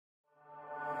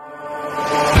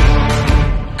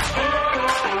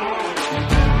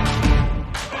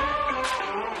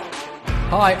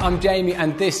Hi, I'm Jamie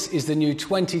and this is the new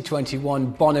 2021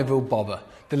 Bonneville Bobber,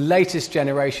 the latest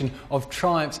generation of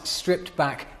Triumph's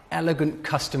stripped-back, elegant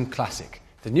custom classic.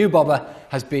 The new Bobber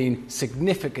has been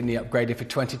significantly upgraded for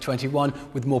 2021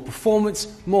 with more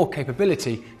performance, more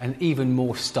capability and even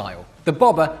more style. The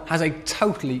Bobber has a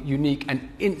totally unique and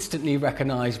instantly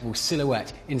recognisable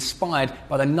silhouette inspired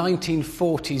by the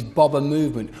 1940s bobber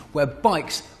movement, where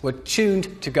bikes were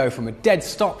tuned to go from a dead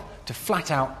stop to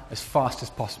flat out as fast as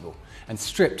possible, and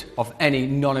stripped of any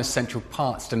non-essential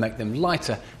parts to make them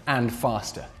lighter and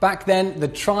faster. Back then, the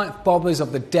Triumph Bobbers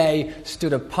of the day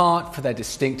stood apart for their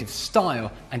distinctive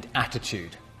style and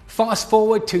attitude. Fast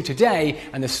forward to today,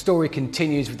 and the story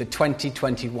continues with the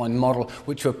 2021 model,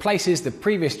 which replaces the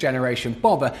previous generation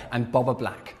Bobber and Bobber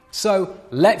Black. So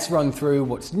let's run through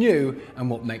what's new and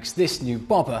what makes this new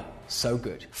Bobber so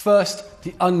good. First,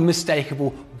 the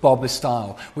unmistakable Bobber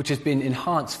style, which has been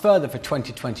enhanced further for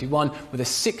 2021 with a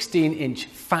 16-inch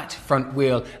fat front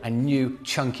wheel and new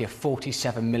chunkier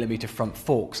 47mm front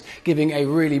forks, giving a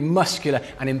really muscular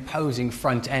and imposing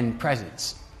front end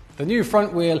presence. The new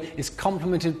front wheel is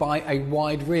complemented by a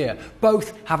wide rear.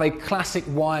 Both have a classic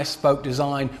wire spoke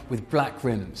design with black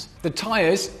rims. The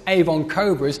tyres, Avon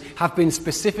Cobras, have been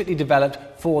specifically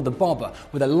developed for the Bobber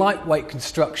with a lightweight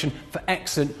construction for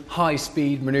excellent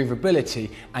high-speed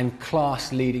manoeuvrability and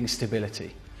class-leading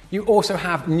stability. You also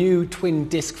have new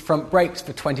twin-disc front brakes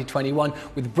for 2021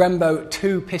 with Brembo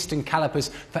 2-piston calipers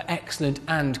for excellent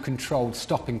and controlled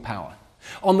stopping power.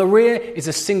 On the rear is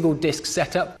a single disc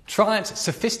setup. Triumph's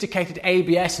sophisticated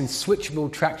ABS and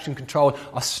switchable traction control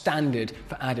are standard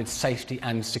for added safety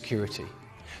and security.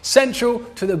 Central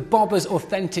to the Bobber's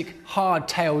authentic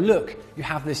hardtail look, you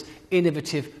have this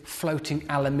innovative floating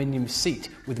aluminium seat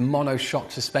with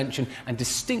monoshock suspension and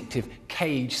distinctive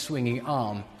cage swinging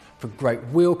arm for great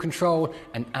wheel control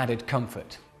and added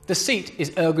comfort. The seat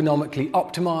is ergonomically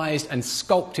optimised and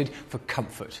sculpted for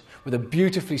comfort, with a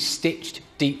beautifully stitched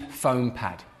deep foam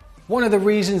pad. One of the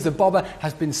reasons the Bobber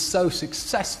has been so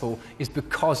successful is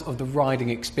because of the riding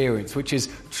experience, which is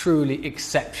truly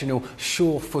exceptional,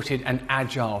 sure-footed and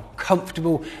agile,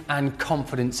 comfortable and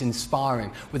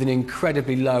confidence-inspiring, with an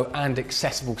incredibly low and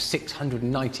accessible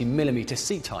 690mm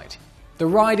seat height. The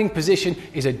riding position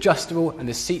is adjustable and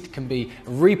the seat can be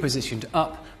repositioned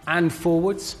up and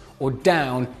forwards or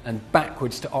down and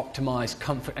backwards to optimise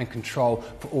comfort and control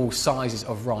for all sizes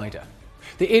of rider.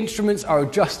 The instruments are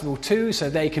adjustable too, so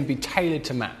they can be tailored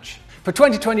to match. For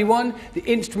 2021, the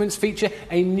instruments feature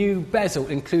a new bezel,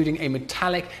 including a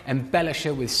metallic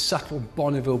embellisher with subtle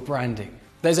Bonneville branding.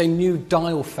 There's a new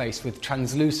dial face with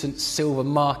translucent silver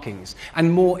markings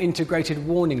and more integrated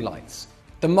warning lights.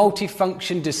 The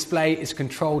multi-function display is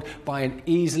controlled by an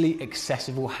easily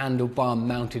accessible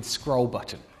handlebar-mounted scroll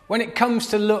button. When it comes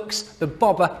to looks, the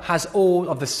Bobber has all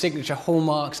of the signature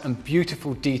hallmarks and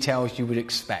beautiful details you would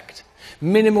expect.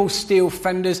 Minimal steel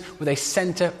fenders with a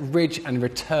centre ridge and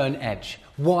return edge,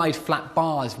 wide flat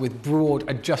bars with broad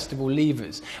adjustable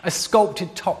levers, a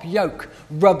sculpted top yoke,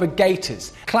 rubber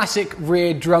gaiters, classic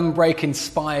rear drum brake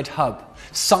inspired hub,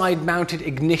 side-mounted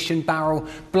ignition barrel,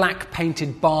 black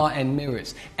painted bar end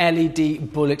mirrors,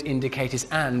 LED bullet indicators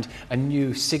and a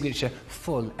new signature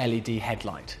full LED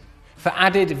headlight. For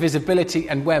added visibility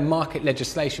and where market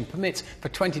legislation permits, for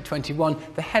 2021,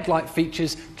 the headlight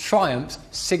features Triumph's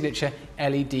signature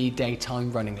LED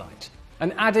daytime running light.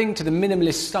 And adding to the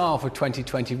minimalist style for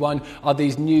 2021 are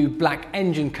these new black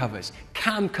engine covers,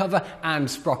 cam cover and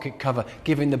sprocket cover,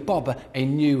 giving the Bobber a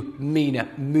new, meaner,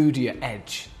 moodier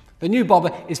edge. The new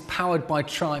Bobber is powered by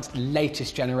Triumph's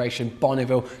latest generation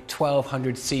Bonneville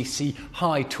 1200cc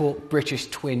high-torque British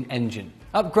twin engine.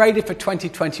 Upgraded for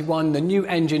 2021, the new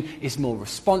engine is more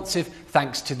responsive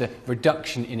thanks to the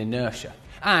reduction in inertia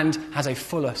and has a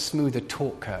fuller, smoother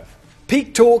torque curve.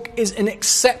 Peak torque is an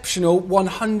exceptional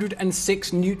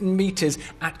 106 Newton meters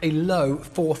at a low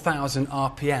 4,000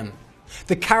 RPM.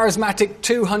 The charismatic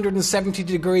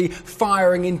 270-degree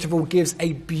firing interval gives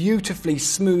a beautifully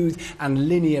smooth and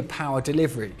linear power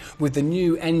delivery, with the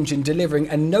new engine delivering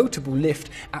a notable lift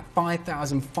at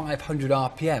 5,500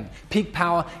 RPM. Peak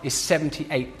power is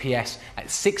 78 PS at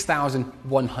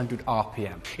 6,100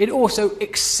 RPM. It also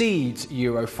exceeds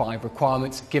Euro 5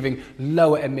 requirements, giving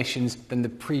lower emissions than the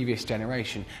previous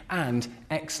generation and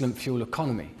excellent fuel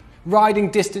economy. Riding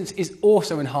distance is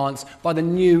also enhanced by the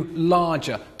new,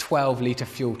 larger 12-litre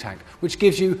fuel tank, which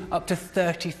gives you up to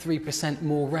 33%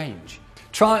 more range.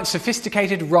 Triumph's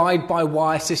sophisticated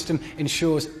ride-by-wire system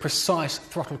ensures precise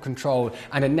throttle control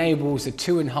and enables the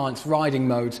two enhanced riding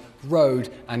modes, road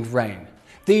and rain.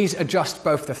 These adjust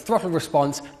both the throttle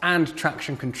response and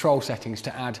traction control settings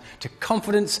to add to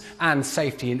confidence and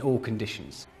safety in all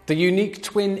conditions. The unique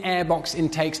twin airbox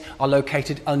intakes are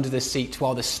located under the seat,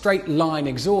 while the straight line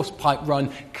exhaust pipe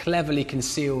run cleverly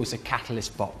conceals the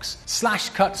catalyst box.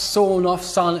 Slash-cut, sawn-off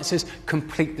silencers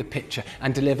complete the picture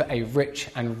and deliver a rich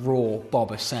and raw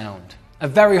Bobber sound. A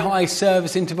very high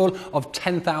service interval of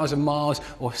 10,000 miles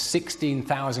or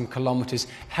 16,000 kilometres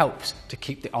helps to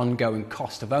keep the ongoing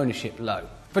cost of ownership low.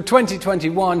 For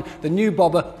 2021, the new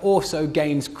Bobber also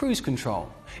gains cruise control.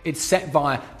 It's set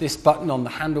via this button on the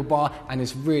handlebar and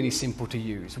is really simple to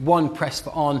use. One press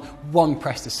for on, one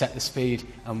press to set the speed,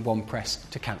 and one press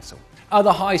to cancel.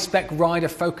 Other high-spec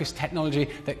rider-focused technology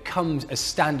that comes as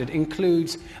standard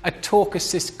includes a torque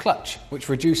assist clutch, which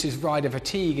reduces rider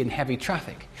fatigue in heavy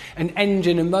traffic, an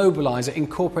engine immobiliser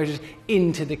incorporated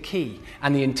into the key,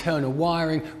 and the internal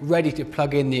wiring ready to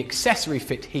plug in the accessory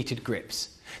fit heated grips.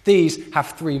 These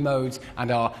have 3 modes and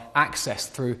are accessed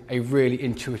through a really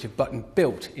intuitive button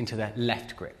built into the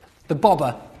left grip. The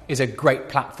Bobber is a great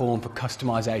platform for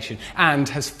customisation and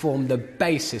has formed the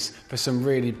basis for some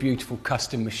really beautiful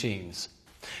custom machines.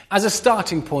 As a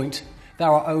starting point, there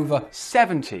are over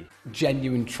 70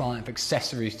 genuine Triumph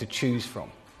accessories to choose from.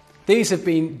 These have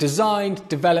been designed,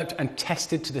 developed and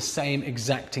tested to the same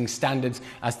exacting standards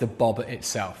as the Bobber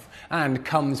itself and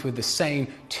comes with the same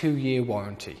 2-year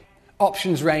warranty.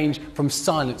 Options range from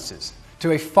silencers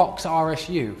to a Fox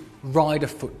RSU, rider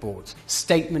footboards,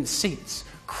 statement seats,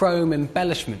 chrome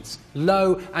embellishments,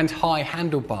 low and high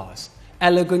handlebars,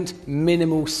 elegant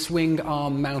minimal swing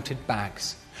arm mounted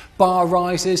bags, bar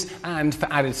risers and,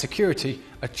 for added security,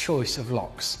 a choice of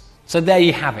locks. So there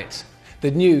you have it, the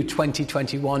new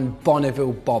 2021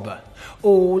 Bonneville Bobber.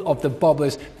 All of the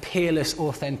Bobber's peerless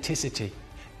authenticity,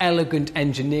 elegant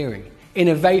engineering,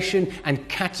 innovation and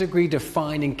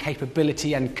category-defining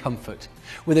capability and comfort,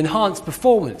 with enhanced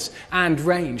performance and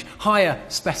range, higher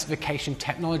specification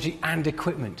technology and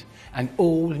equipment, and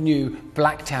all new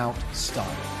blacked-out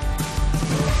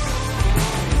style.